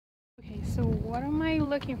So what am I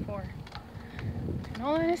looking for? In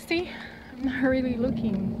all honesty, I'm not really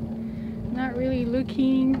looking. Not really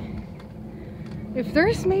looking. If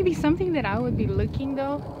there's maybe something that I would be looking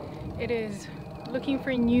though, it is looking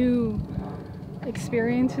for new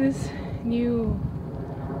experiences, new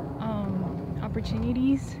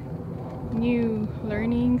opportunities, new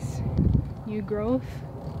learnings, new growth,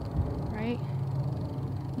 right?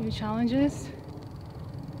 New challenges.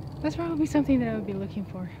 That's probably something that I would be looking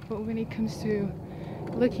for. But when it comes to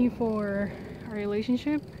looking for a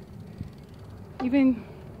relationship, even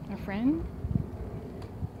a friend,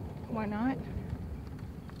 why not?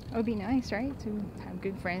 It would be nice, right? To have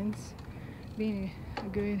good friends, be in a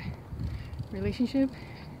good relationship.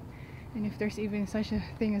 And if there's even such a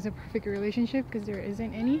thing as a perfect relationship, because there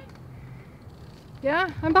isn't any. Yeah,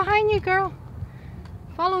 I'm behind you, girl.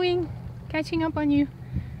 Following, catching up on you.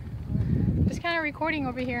 Just kind of recording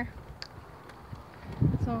over here.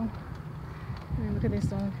 So, look at this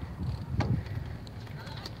dog.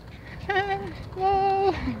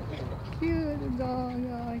 Whoa! Cute dog.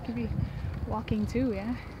 Oh, I could be walking too,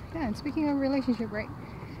 yeah? Yeah, and speaking of relationship, right?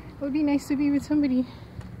 It would be nice to be with somebody.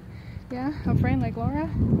 Yeah, a friend like Laura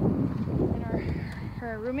and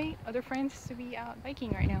her roommate, other friends, to be out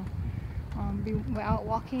biking right now. Be out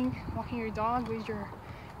walking your dog with your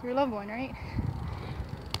loved one, right?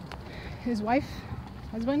 His wife,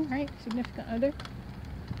 husband, right? Significant other.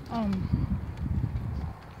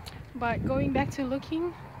 But going back to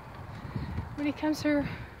looking, when it comes to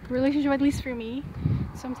relationship, at least for me,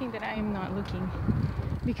 something that I am not looking,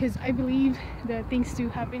 because I believe that things do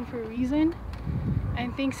happen for a reason,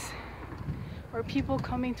 and things or people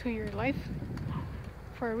come into your life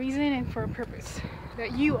for a reason and for a purpose,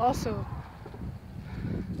 that you also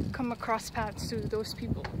come across paths to those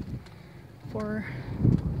people for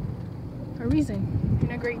a reason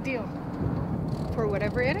and a great deal, for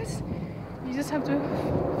whatever it is. You just have to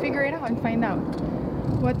figure it out and find out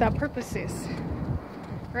what that purpose is,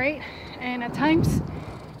 right? And at times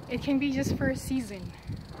it can be just for a season.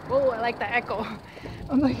 Oh, I like the echo.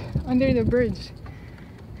 I'm like under the bridge.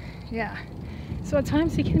 Yeah, so at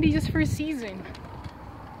times it can be just for a season.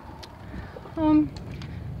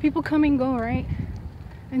 People come and go, right?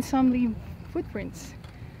 And some leave footprints,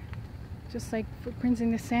 just like footprints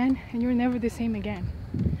in the sand, and you're never the same again.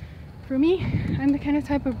 For me, I'm the kind of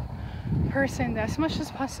type of person that, as much as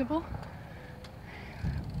possible,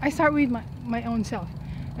 I start with my own self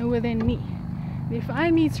and within me. If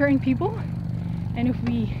I meet certain people and if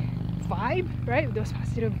we vibe, right, those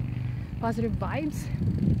positive vibes,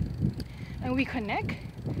 and we connect,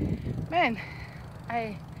 man,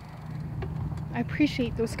 I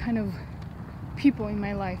appreciate those kind of people in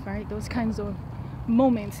my life, right? Those kinds of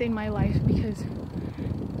moments in my life, because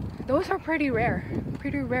those are pretty rare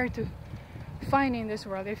to find in this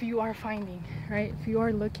world, if you are finding, right? If you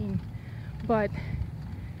are looking. But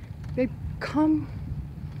they come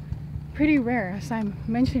pretty rare, as I'm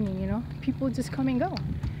mentioning, you know, people just come and go.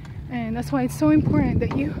 And that's why it's so important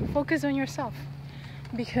that you focus on yourself,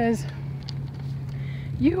 because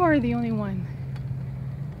you are the only one.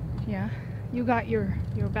 Yeah, you got your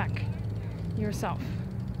back, yourself.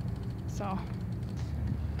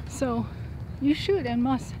 So you should and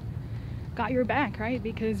must got your back, right?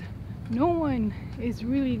 Because no one is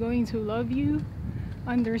really going to love you,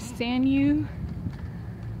 understand you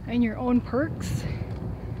and your own perks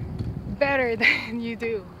better than you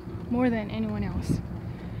do, more than anyone else.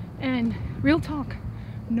 And real talk,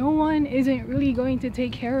 no one isn't really going to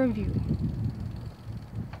take care of you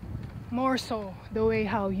more so the way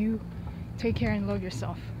how you take care and love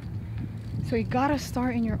yourself. So you gotta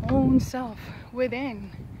start in your own self,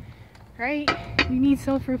 within, right? You need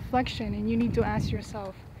self-reflection, and you need to ask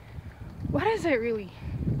yourself, what is it really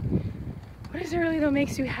that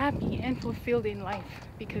makes you happy and fulfilled in life?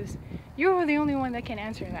 Because you're the only one that can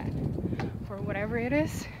answer that. For whatever it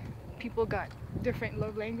is, people got different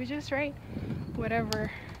love languages, right?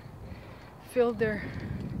 Whatever filled their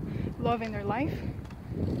love in their life.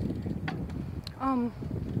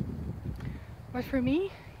 But for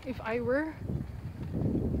me, if I were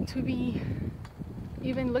to be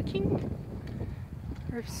even looking,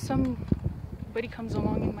 or if somebody comes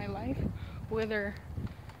along in my life, whether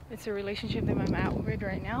it's a relationship that I'm out with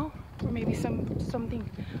right now, or maybe somebody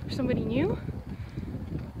new,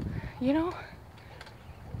 you know,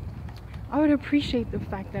 I would appreciate the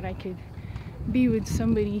fact that I could be with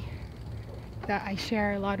somebody that I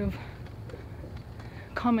share a lot of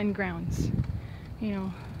common grounds, you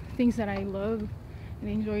know, things that I love and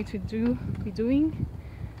enjoy to be doing.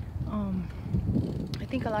 I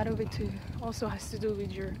think a lot of it too also has to do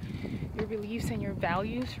with your beliefs and your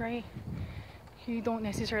values, right? You don't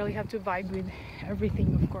necessarily have to vibe with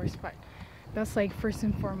everything, of course, but that's like first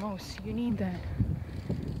and foremost. You need the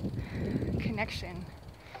connection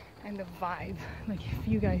and the vibe. Like if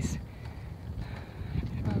you guys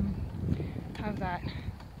have that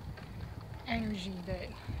energy that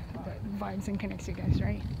vibes and connects you guys,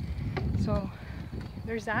 right? So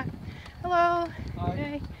there's that. Hello. Hi.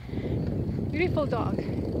 Hey. Beautiful dog.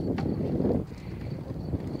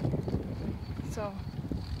 So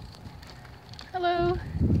hello.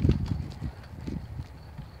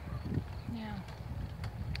 Yeah.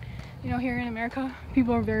 You know, here in America,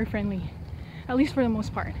 people are very friendly, at least for the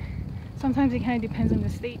most part. Sometimes it kind of depends on the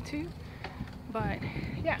state too, but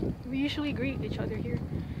yeah, we usually greet each other here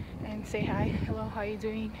and say hi, hello, how you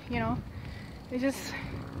doing? You know, it just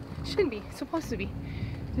should be, it's supposed to be.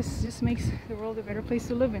 This just makes the world a better place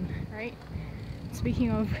to live in, right?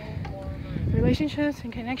 Speaking of relationships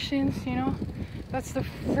and connections, you know, that's the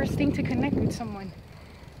first thing to connect with someone.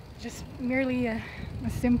 Just merely a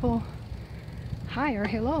simple hi or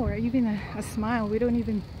hello or even a smile. We don't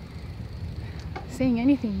even saying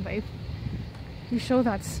anything, but if you show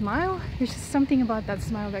that smile, there's just something about that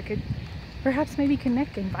smile that could perhaps maybe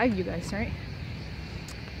connect and vibe you guys, right?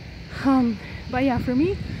 But yeah, for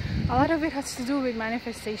me, a lot of it has to do with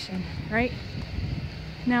manifestation, right?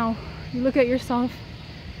 Now, you look at yourself.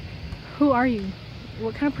 Who are you?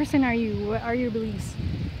 What kind of person are you? What are your beliefs?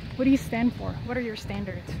 What do you stand for? What are your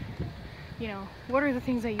standards? You know, what are the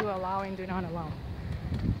things that you allow and do not allow?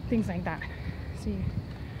 Things like that. See,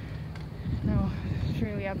 no, it's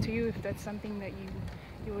really up to you if that's something that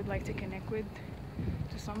you would like to connect with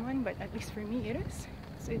to someone, but at least for me it is.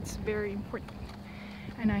 It's very important,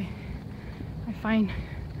 and I find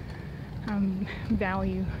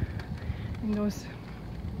value in those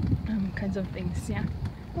kinds of things. Yeah.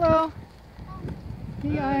 Hello.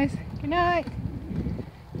 Hey guys. Good night.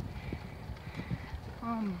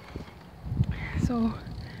 So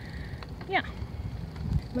yeah,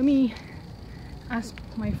 let me ask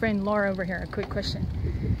my friend Laura over here a quick question.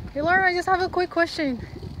 Hey Laura, I just have a quick question,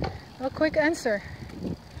 a quick answer.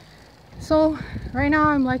 So right now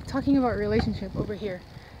I'm like talking about relationship over here.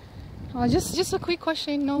 Just a quick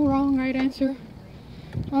question, no wrong, right answer.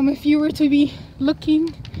 If you were to be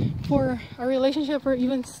looking for a relationship or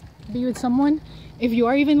even be with someone, if you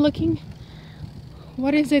are even looking,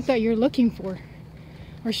 what is it that you're looking for?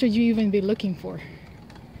 Or should you even be looking for?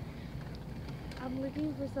 I'm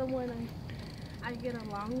looking for someone I get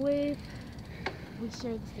along with. We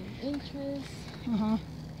share the same interests.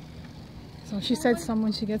 So she said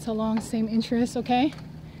someone she gets along, same interests, okay?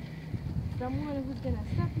 Someone who's gonna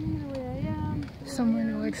accept me the way I am. Someone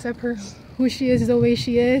who will accept her, who she is, the way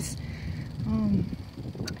she is.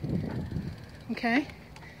 Okay?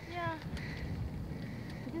 Yeah.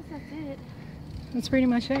 I guess that's it. That's pretty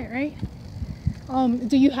much it, right?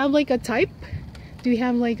 Do you have like a type? Do you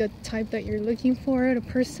have like a type that you're looking for, the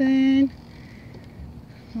person?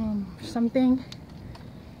 Something?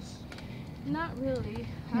 Not really.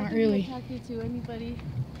 Not I can really. be attracted to anybody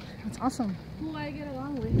That's awesome. who I get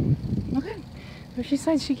along with. Okay. So she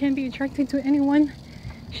said she can be attracted to anyone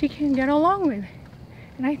she can get along with.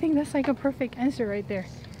 And I think that's like a perfect answer right there.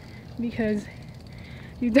 Because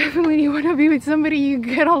you definitely want to be with somebody you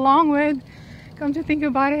get along with. Come to think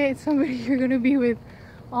about it, it's somebody you're going to be with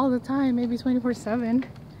all the time, maybe 24/7.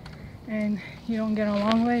 And you don't get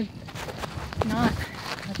along with,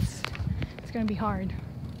 it's going to be hard.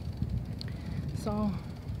 So,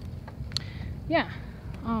 yeah.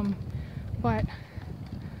 But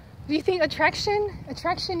do you think attraction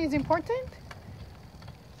is important?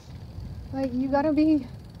 Like you gotta be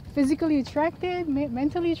physically attracted,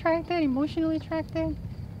 mentally attracted, emotionally attracted,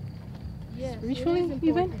 Yes, spiritually it is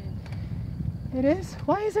even? important. It is?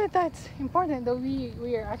 Why is it that's important that we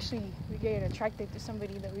get attracted to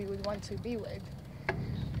somebody that we would want to be with?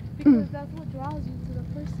 Because that's what draws you to the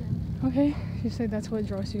person. Okay, she said that's what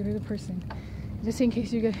draws you to the person. Just in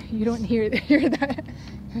case you don't hear that.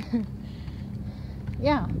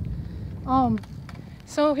 Yeah.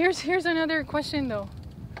 So here's another question though.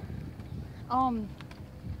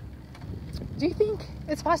 Do you think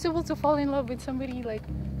it's possible to fall in love with somebody like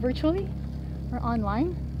virtually or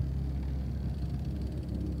online?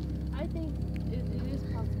 I think it is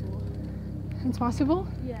possible. It's possible?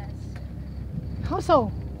 Yes. How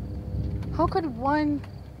so? How could one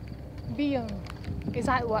be is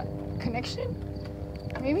that what? Connection?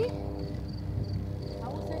 Maybe? I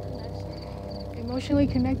would say connection. Emotionally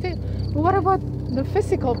connected? But what about the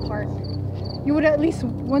physical part? You would at least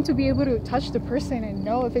want to be able to touch the person and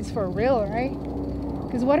know if it's for real, right?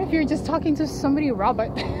 Because what if you're just talking to somebody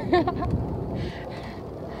robot? But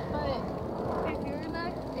if you're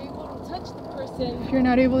not able to touch the person, said, if you're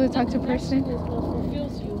not able to talk to a person, is what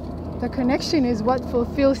fulfills you. the connection is what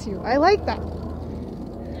fulfills you. I like that.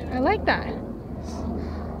 I like that.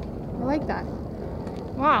 I like that.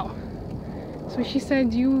 Wow. So she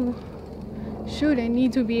said you should and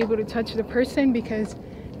need to be able to touch the person because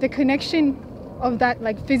the connection of that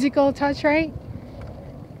like physical touch, right?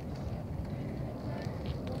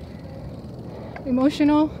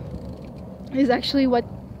 Emotional is actually what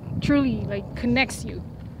truly like connects you.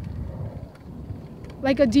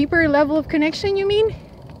 Like a deeper level of connection, you mean?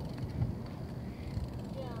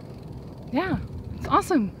 Yeah, it's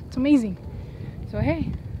awesome. It's amazing. So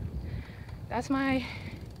hey, that's my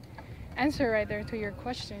answer right there to your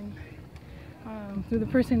question. To the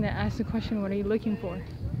person that asked the question, what are you looking for?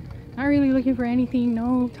 Not really looking for anything,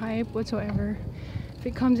 no type whatsoever. If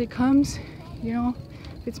it comes, it comes. You know,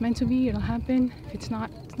 if it's meant to be, it'll happen. If it's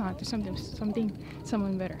not, it's not. There's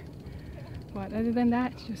someone better. But other than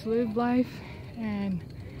that, just live life and,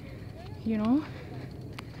 you know,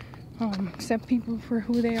 accept people for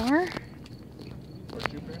who they are.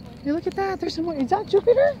 Hey, look at that. There's some more. Is that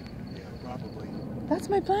Jupiter? Yeah, probably. That's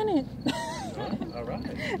my planet. All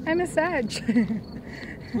right. I'm a Sag.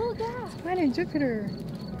 Oh, yeah. It's planet Jupiter.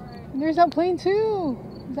 And there's that plane too.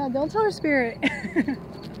 Is that Delta or Spirit? How you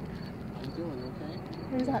doing? Okay.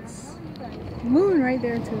 There's that moon right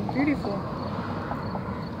there too. Beautiful.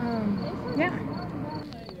 Yeah.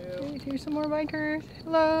 Here's some more bikers.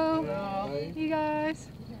 Hello. Hi. You guys.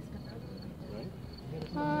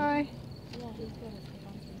 Hi.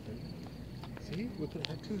 See, we could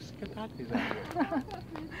have two Skatatis out here.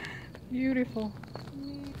 Beautiful.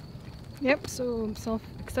 Yep, so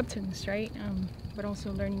self-acceptance, right? But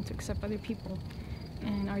also learning to accept other people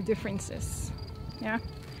and our differences. Yeah?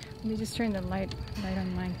 Let me just turn the light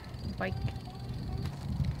on my bike.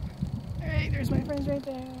 Alright, there's my friends right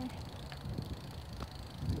there.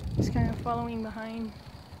 Just kind of following behind,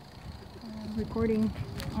 recording.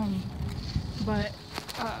 But,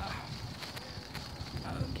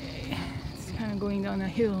 okay. It's kind of going down a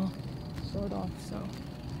hill, sort of, so.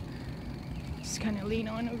 Just kind of lean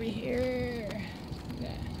on over here.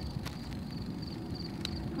 Yeah.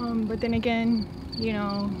 But then again, you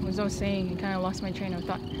know, as I was saying, I kind of lost my train of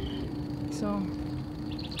thought. So,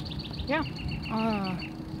 yeah.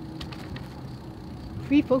 If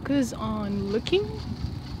we focus on looking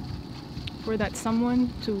for that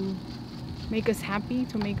someone to make us happy,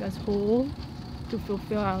 to make us whole, to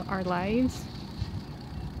fulfill our lives,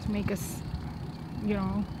 to make us, you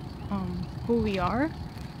know, who we are,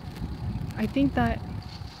 I think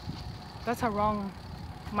that's a wrong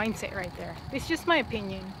mindset right there. It's just my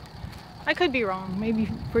opinion. I could be wrong. Maybe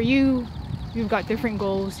for you, you've got different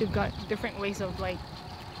goals, you've got different ways of like,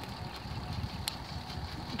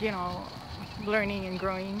 you know, learning and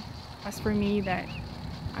growing. As for me, that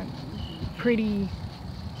I'm pretty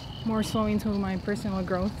more so into my personal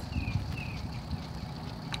growth.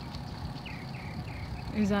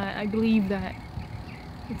 Is that I believe that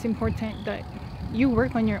it's important that you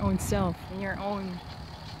work on your own self and your own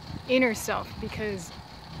inner self, because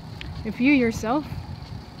if you yourself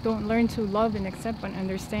don't learn to love and accept and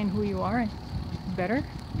understand who you are better,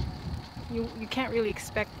 you can't really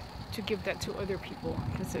expect to give that to other people,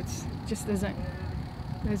 because it just doesn't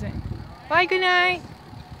bye, good night.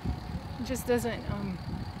 It just doesn't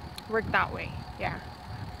work that way. Yeah,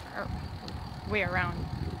 or way around.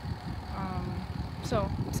 So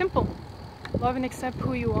simple. Love and accept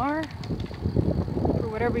who you are for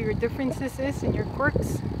whatever your differences is and your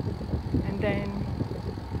quirks, and then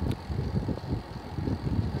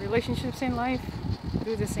relationships in life,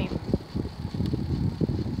 do the same.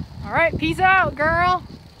 All right, peace out, girl.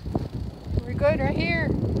 We're good right here.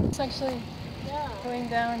 It's actually going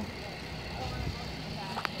down